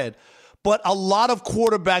sliced bread. But a lot of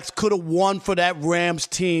quarterbacks could have won for that Rams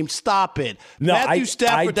team. Stop it. No, Matthew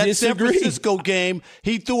Stafford, I that San disagree. Francisco game,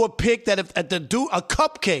 he threw a pick that a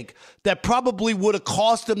cupcake that probably would have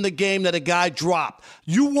cost him the game that a guy dropped.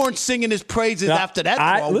 You weren't singing his praises after that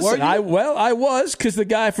throw, were you? I was, because the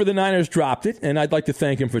guy for the Niners dropped it, and I'd like to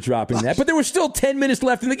thank him for dropping that. But there were still 10 minutes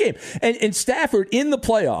left in the game. And Stafford, in the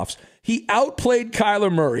playoffs, he outplayed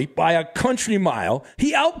Kyler Murray by a country mile.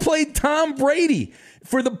 He outplayed Tom Brady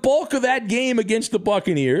for the bulk of that game against the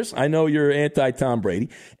Buccaneers. I know you're anti-Tom Brady.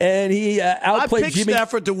 And he outplayed I picked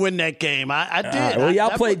Stafford to win that game. I did. He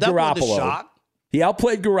outplayed that Garoppolo. He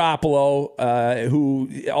outplayed Garoppolo, who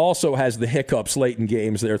also has the hiccups late in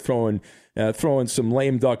games. They're throwing some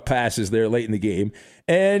lame duck passes there late in the game.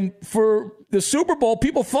 And for the Super Bowl,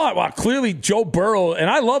 people thought, well, clearly Joe Burrow, and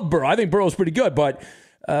I love Burrow. I think Burrow's pretty good, but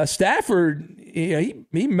Stafford, he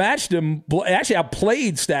matched him. Actually,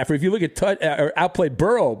 outplayed Stafford. If you look at or outplayed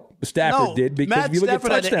Burrow, Stafford did. Because Matt if you look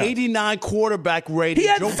Stafford at had an 89 quarterback rating. He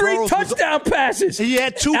had Joe 3 Burrows touchdown passes. He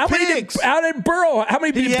had 2 picks. How many did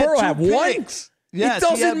Burrow have? 1? Picks. Yes, it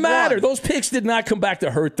doesn't matter. 1. Those picks did not come back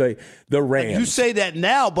to hurt the Rams. You say that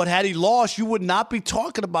now, but had he lost, you would not be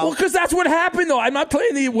talking about. Well, because that's what happened, though. I'm not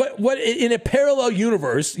playing what in a parallel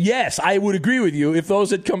universe. Yes, I would agree with you if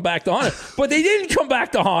those had come back to haunt him, but they didn't come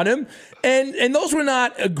back to haunt him, and those were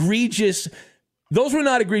not egregious. Those were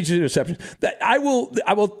not egregious interceptions. I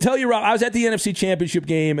will tell you, Rob, I was at the NFC Championship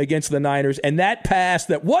game against the Niners, and that pass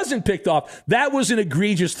that wasn't picked off, that was an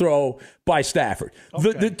egregious throw by Stafford.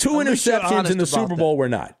 Okay. The 2 interceptions in the Super Bowl were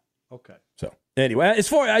not. Okay. So anyway, I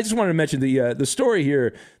just wanted to mention the story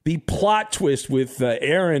here, the plot twist with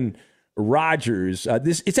Aaron Rodgers.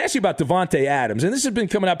 It's actually about Davante Adams, and this has been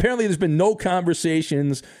coming out. Apparently, there's been no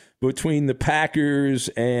conversations between the Packers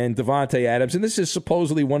and Davante Adams, and this is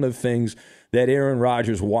supposedly one of the things that Aaron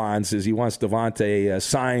Rodgers wants, is he wants Davante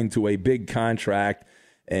signed to a big contract.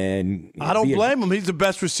 And I don't blame him. He's the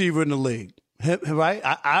best receiver in the league, right?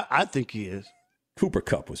 I think he is. Cooper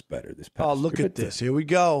Kupp was better this past year. Oh, look at this. Here we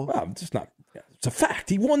go. Well, it's a fact.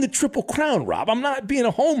 He won the Triple Crown, Rob. I'm not being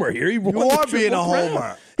a homer here. You are being a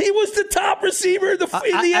homer. He was the top receiver in the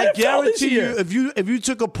NFL guarantee this year. If you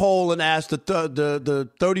took a poll and asked the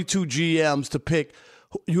 32 GMs to pick,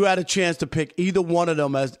 you had a chance to pick either one of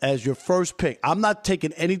them as your first pick. I'm not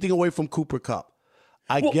taking anything away from Cooper Kupp.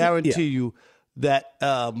 I guarantee you that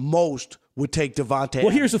most would take Davante.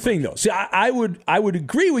 Well, here's the thing, though. See, I would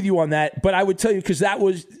agree with you on that, but I would tell you, because that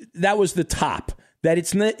was the top, that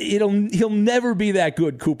he'll never be that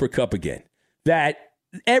good, Cooper Kupp, again. That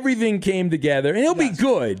everything came together, and he'll be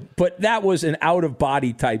good, but that was an out of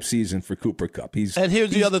body type season for Cooper Kupp. And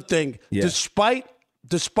here's the other thing: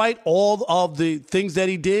 Despite all of the things that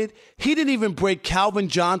he did, he didn't even break Calvin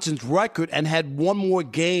Johnson's record and had one more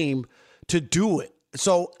game to do it.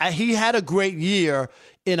 So he had a great year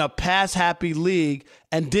in a pass-happy league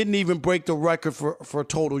and didn't even break the record for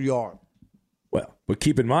total yard. Well, but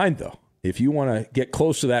keep in mind, though, if you want to get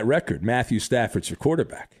close to that record, Matthew Stafford's your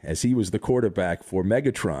quarterback, as he was the quarterback for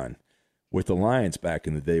Megatron with the Lions back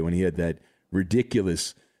in the day when he had that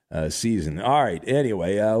ridiculous season. All right.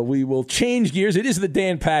 Anyway, we will change gears. It is the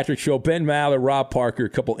Dan Patrick Show. Ben Maller, Rob Parker, a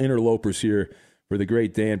couple interlopers here for the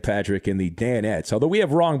great Dan Patrick and the Danettes. Although we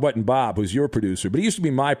have Wrong Button Bob, who's your producer, but he used to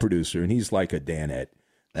be my producer, and he's like a Danette,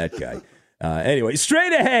 that guy. Anyway,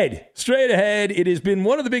 straight ahead. It has been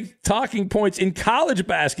one of the big talking points in college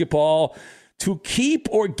basketball to keep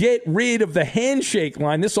or get rid of the handshake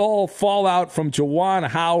line. This all fallout from Juwan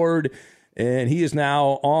Howard, and he is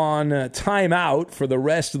now on timeout for the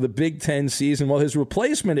rest of the Big Ten season. Well, his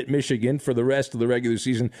replacement at Michigan for the rest of the regular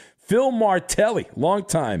season, Phil Martelli,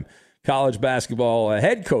 longtime college basketball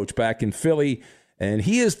head coach back in Philly, and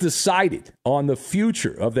he has decided on the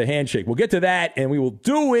future of the handshake. We'll get to that, and we will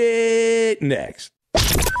do it next.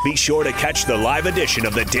 Be sure to catch the live edition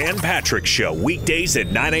of the Dan Patrick Show weekdays at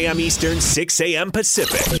 9 a.m. Eastern, 6 a.m.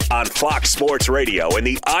 Pacific on Fox Sports Radio and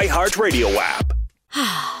the iHeartRadio app.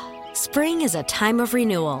 Spring is a time of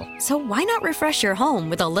renewal, so why not refresh your home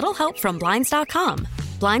with a little help from Blinds.com?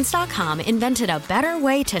 Blinds.com invented a better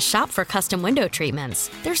way to shop for custom window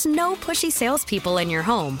treatments. There's no pushy salespeople in your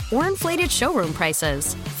home or inflated showroom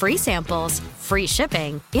prices. Free samples, free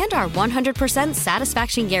shipping, and our 100%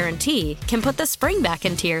 satisfaction guarantee can put the spring back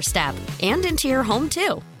into your step and into your home,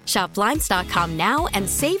 too. Shop Blinds.com now and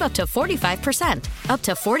save up to 45%. Up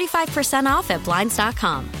to 45% off at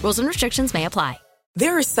Blinds.com. Rules and restrictions may apply.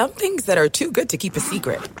 There are some things that are too good to keep a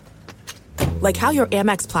secret. Like how your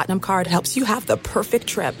Amex Platinum card helps you have the perfect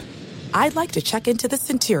trip. I'd like to check into the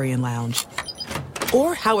Centurion Lounge.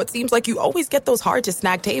 Or how it seems like you always get those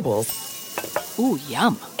hard-to-snag tables. Ooh,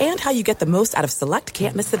 yum. And how you get the most out of select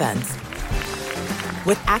can't-miss events.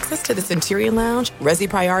 With access to the Centurion Lounge, Resi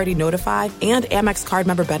Priority Notified, and Amex card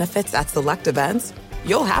member benefits at select events,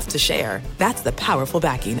 you'll have to share. That's the powerful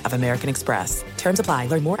backing of American Express. Terms apply.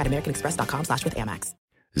 Learn more at americanexpress.com/withAmex.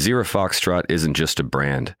 Zero Foxtrot isn't just a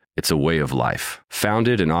brand, it's a way of life.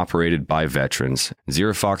 Founded and operated by veterans,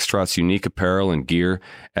 Zero Foxtrot's unique apparel and gear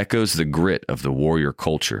echoes the grit of the warrior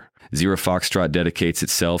culture. Zero Foxtrot dedicates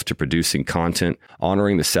itself to producing content,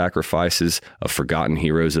 honoring the sacrifices of forgotten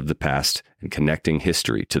heroes of the past, and connecting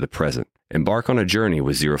history to the present. Embark on a journey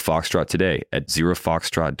with Zero Foxtrot today at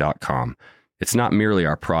zerofoxtrot.com. It's not merely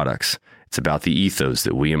our products, It's about the ethos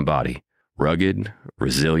that we embody: rugged,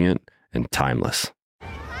 resilient, and timeless.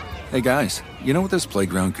 Hey guys, you know what this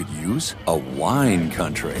playground could use? A wine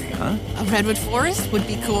country, huh? A redwood forest would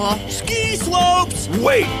be cool. Ski slopes!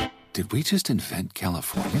 Wait! Did we just invent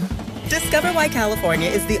California? Discover why California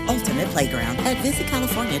is the ultimate playground at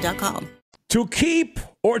visitcalifornia.com. To keep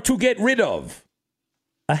or to get rid of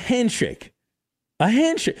a handshake. A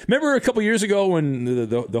handshake. Remember a couple years ago when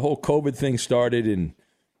the whole COVID thing started and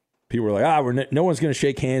people were like, no one's going to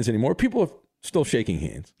shake hands anymore. People are still shaking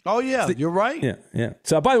hands. Oh, yeah, you're right. Yeah.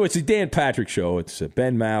 So, by the way, it's the Dan Patrick Show. It's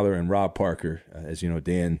Ben Maller and Rob Parker. As you know,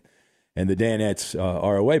 Dan and the Danettes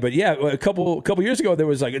are away. But, yeah, a couple years ago, there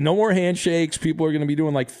was like no more handshakes. People are going to be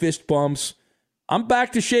doing like fist bumps. I'm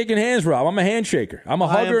back to shaking hands, Rob. I'm a handshaker. I'm a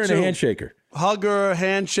hugger and a handshaker. Hugger,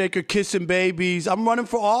 handshaker, kissing babies. I'm running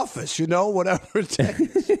for office, whatever it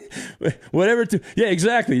takes. Yeah,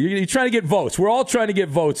 exactly. You're trying to get votes. We're all trying to get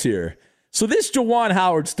votes here. So this Juwan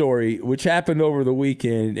Howard story, which happened over the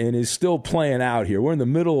weekend and is still playing out here. We're in the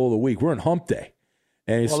middle of the week. We're in hump day.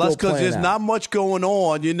 And it's that's because there's not much going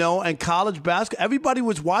on, and college basketball. Everybody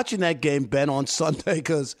was watching that game, Ben, on Sunday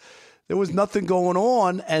because there was nothing going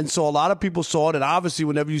on. And so a lot of people saw it. And obviously,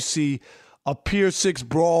 whenever you see a Pier 6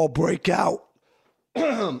 brawl break out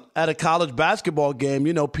at a college basketball game,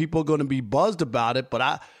 people are going to be buzzed about it.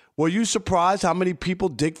 But were you surprised how many people,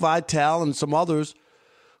 Dick Vitale and some others,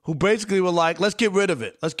 who basically were like, let's get rid of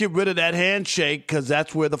it. Let's get rid of that handshake because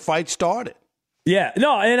that's where the fight started. Yeah,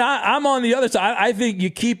 no, and I'm on the other side. I think you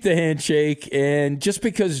keep the handshake, and just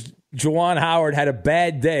because Juwan Howard had a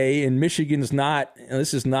bad day and Michigan's not,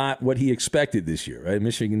 this is not what he expected this year, right?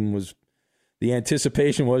 Michigan was, the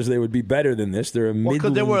anticipation was they would be better than this. They're a middling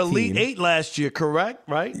because they were Elite Eight last year, correct?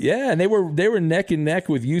 Right? Yeah, and they were neck and neck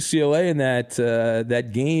with UCLA in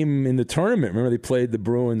that game in the tournament. Remember they played the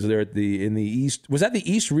Bruins there in the East. Was that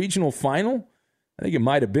the East Regional Final? I think it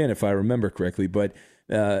might have been, if I remember correctly. But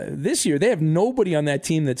this year they have nobody on that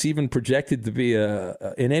team that's even projected to be an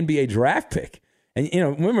NBA draft pick. And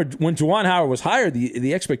remember when Juwan Howard was hired,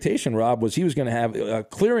 the expectation, Rob, was he was going to have a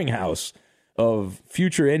clearinghouse of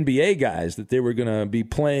future NBA guys that they were going to be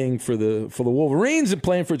playing for the Wolverines and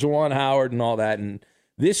playing for Juwan Howard and all that. And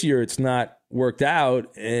this year it's not worked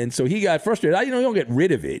out, and so he got frustrated. You don't get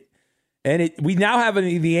rid of it. And we now have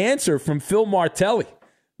the answer from Phil Martelli,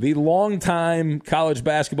 the longtime college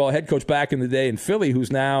basketball head coach back in the day in Philly,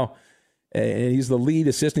 who's now and he's the lead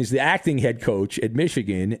assistant. He's the acting head coach at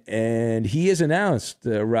Michigan, and he has announced,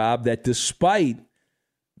 Rob, that despite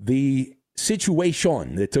the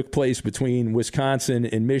situation that took place between Wisconsin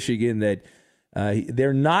and Michigan, that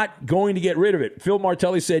they're not going to get rid of it. Phil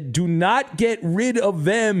Martelli said, do not get rid of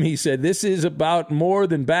them. He said, this is about more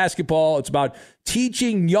than basketball. It's about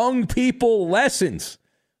teaching young people lessons.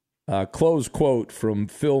 Close quote from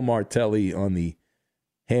Phil Martelli on the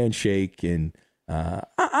handshake. And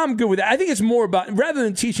I'm good with that. I think it's more about, rather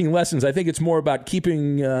than teaching lessons, I think it's more about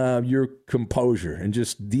keeping your composure and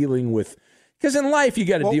just dealing with, because in life, you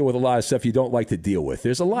got to deal with a lot of stuff you don't like to deal with.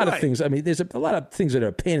 There's a lot of things. I mean, there's a lot of things that are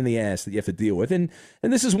a pain in the ass that you have to deal with, and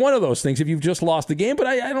this is one of those things. If you've just lost the game, but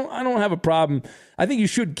I don't have a problem. I think you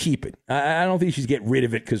should keep it. I don't think you should get rid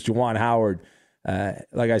of it because Juwan Howard,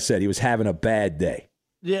 like I said, he was having a bad day.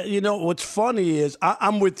 Yeah, what's funny is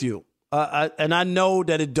I'm with you, and I know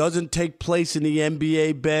that it doesn't take place in the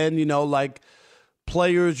NBA, Ben. Like.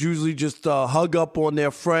 Players usually just hug up on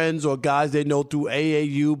their friends or guys they know through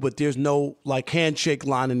AAU, but there's no handshake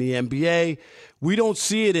line in the NBA. We don't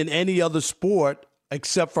see it in any other sport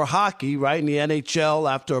except for hockey, right? In the NHL,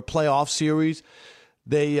 after a playoff series,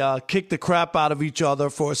 they kick the crap out of each other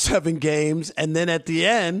for 7 games, and then at the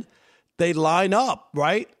end, they line up,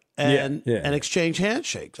 right? And exchange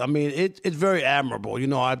handshakes. I mean, it's very admirable.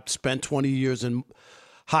 I've spent 20 years in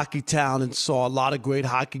Hockey Town and saw a lot of great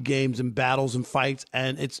hockey games and battles and fights,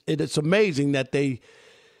 and it's amazing that they,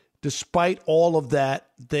 despite all of that,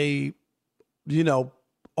 they,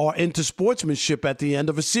 are into sportsmanship at the end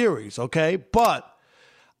of a series, okay? But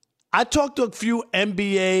I talked to a few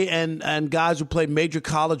NBA and guys who play major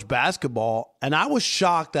college basketball, and I was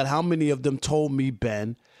shocked at how many of them told me,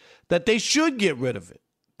 Ben, that they should get rid of it,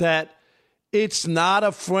 that it's not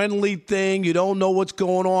a friendly thing. You don't know what's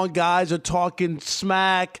going on. Guys are talking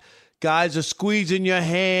smack. Guys are squeezing your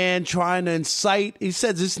hand, trying to incite. He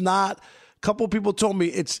says it's not. A couple of people told me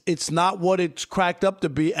it's not what it's cracked up to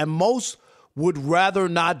be, and most would rather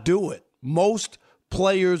not do it. Most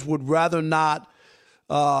players would rather not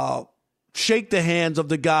shake the hands of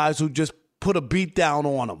the guys who just put a beat down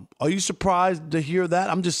on them. Are you surprised to hear that?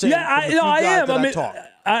 I'm just saying. Yeah, I am.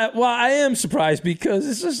 I am surprised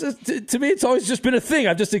because it's just, to me, it's always just been a thing.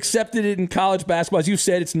 I've just accepted it in college basketball. As you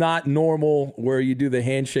said, it's not normal where you do the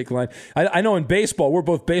handshake line. I know in baseball, we're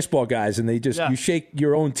both baseball guys, and you shake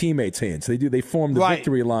your own teammates' hands. They form the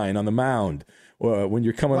victory line on the mound. When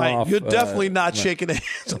you're coming off, you're definitely not shaking the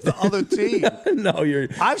hands of the other team. No,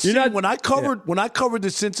 when I covered the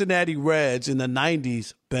Cincinnati Reds in the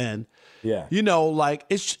 '90s, Ben. Yeah,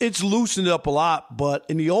 it's loosened up a lot. But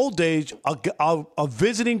in the old days, a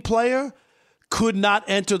visiting player could not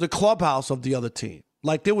enter the clubhouse of the other team.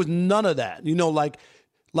 Like there was none of that.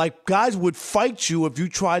 Like guys would fight you if you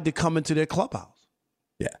tried to come into their clubhouse.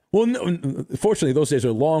 Yeah. Well, no, fortunately, those days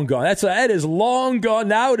are long gone. That is long gone.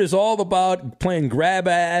 Now it is all about playing grab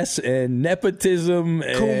ass and nepotism.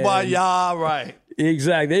 Kumbaya, right.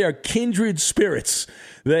 Exactly. They are kindred spirits.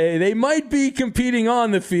 They might be competing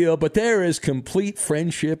on the field, but there is complete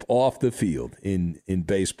friendship off the field in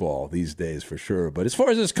baseball these days for sure. But as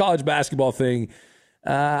far as this college basketball thing,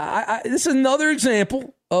 this is another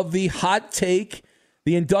example of the hot take,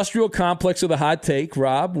 the industrial complex of the hot take,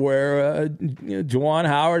 Rob, where Juwan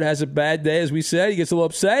Howard has a bad day, as we said. He gets a little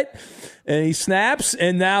upset, and he snaps,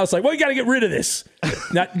 and now it's like, well, you got to get rid of this.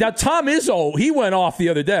 now, Tom Izzo, he went off the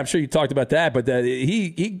other day. I'm sure you talked about that, but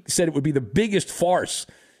he said it would be the biggest farce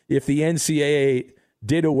if the NCAA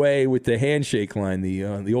did away with the handshake line.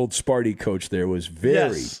 The old Sparty coach there was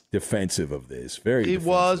very defensive of this. He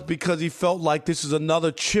was, because he felt like this is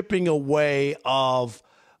another chipping away of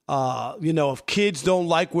if kids don't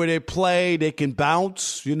like where they play, they can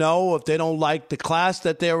bounce. If they don't like the class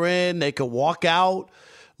that they're in, they can walk out.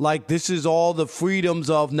 Like, this is all the freedoms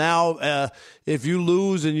of now. If you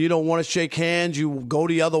lose and you don't want to shake hands, you go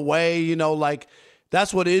the other way.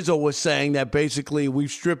 That's what Izzo was saying, that basically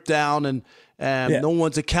we've stripped down and no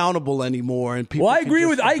one's accountable anymore. And people. Well, I agree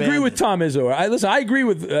with Tom Izzo. I agree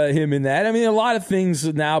with him in that. I mean, a lot of things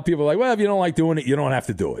now people are like, well, if you don't like doing it, you don't have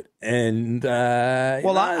to do it. And I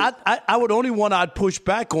would only one I'd push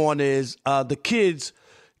back on is the kids.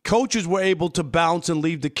 Coaches were able to bounce and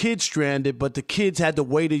leave the kids stranded, but the kids had to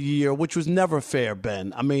wait a year, which was never fair,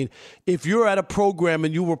 Ben. I mean, if you're at a program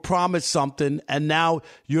and you were promised something and now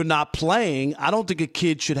you're not playing, I don't think a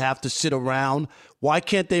kid should have to sit around. Why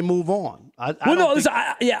can't they move on? I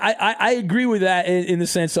agree with that in the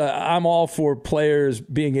sense I'm all for players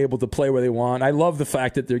being able to play where they want. I love the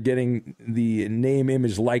fact that they're getting the name,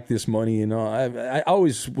 image, likeness money. I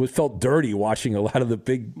always felt dirty watching a lot of the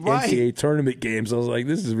big NCAA tournament games. I was like,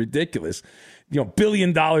 this is ridiculous. $1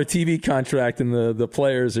 billion TV contract, and the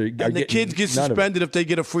players are and the kids get suspended if they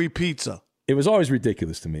get a free pizza. It was always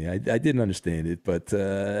ridiculous to me. I didn't understand it, but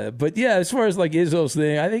yeah, as far as like Izzo's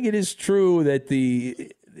thing, I think it is true that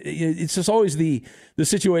it's just always the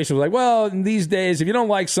situation was like, well, in these days, if you don't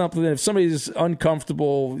like something, if somebody's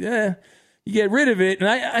uncomfortable, you get rid of it. And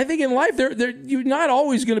I think in life, you're not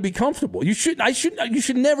always going to be comfortable. You should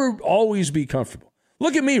never always be comfortable.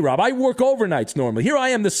 Look at me, Rob. I work overnights normally. Here I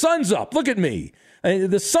am. The sun's up. Look at me.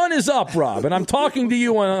 The sun is up, Rob, and I'm talking to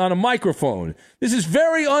you on a microphone. This is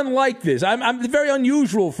very unlike this. I'm very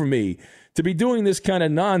unusual for me to be doing this kind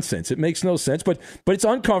of nonsense. It makes no sense, but it's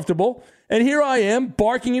uncomfortable. And here I am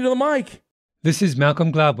barking into the mic. This is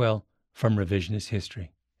Malcolm Gladwell from Revisionist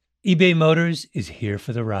History. eBay Motors is here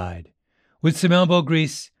for the ride. With some elbow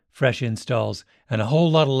grease, fresh installs, and a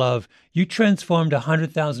whole lot of love, you transformed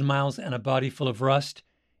 100,000 miles and a body full of rust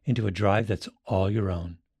into a drive that's all your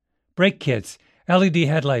own. Brake kits, LED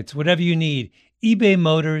headlights, whatever you need, eBay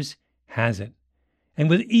Motors has it. And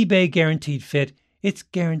with eBay Guaranteed Fit, it's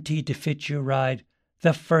guaranteed to fit your ride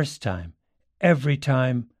the first time, every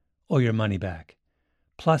time, or your money back.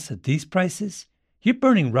 Plus, at these prices, you're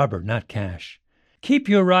burning rubber, not cash. Keep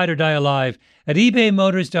your ride or die alive at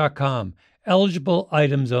ebaymotors.com. Eligible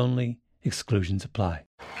items only. Exclusions apply.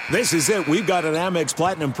 This is it. We've got an Amex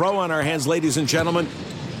Platinum Pro on our hands, ladies and gentlemen.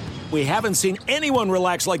 We haven't seen anyone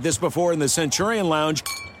relax like this before in the Centurion Lounge.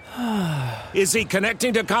 Is he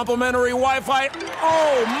connecting to complimentary Wi-Fi?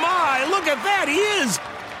 Oh, my! Look at that! He is!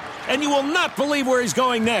 And you will not believe where he's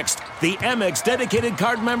going next. The Amex dedicated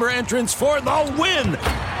card member entrance for the win!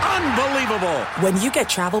 Unbelievable! When you get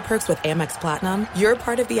travel perks with Amex Platinum, you're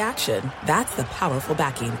part of the action. That's the powerful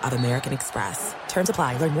backing of American Express. Terms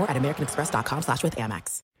apply. Learn more at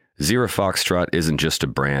americanexpress.com/withAmex. Zero Foxtrot isn't just a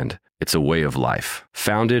brand, it's a way of life.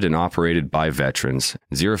 Founded and operated by veterans,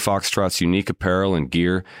 Zero Foxtrot's unique apparel and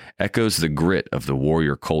gear echoes the grit of the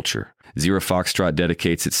warrior culture. Zero Foxtrot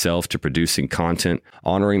dedicates itself to producing content,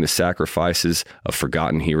 honoring the sacrifices of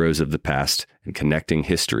forgotten heroes of the past, and connecting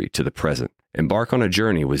history to the present. Embark on a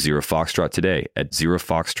journey with Zero Foxtrot today at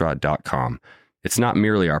zerofoxtrot.com. It's not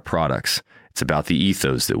merely our products, it's about the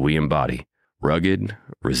ethos that we embody. Rugged,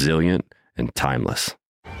 resilient, and timeless.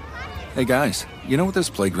 Hey guys, you know what this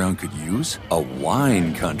playground could use? A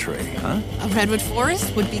wine country, huh? A redwood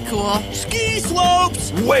forest would be cool. Ski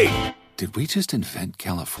slopes! Wait! Did we just invent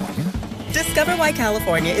California? Discover why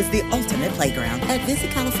California is the ultimate playground at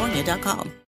visitcalifornia.com.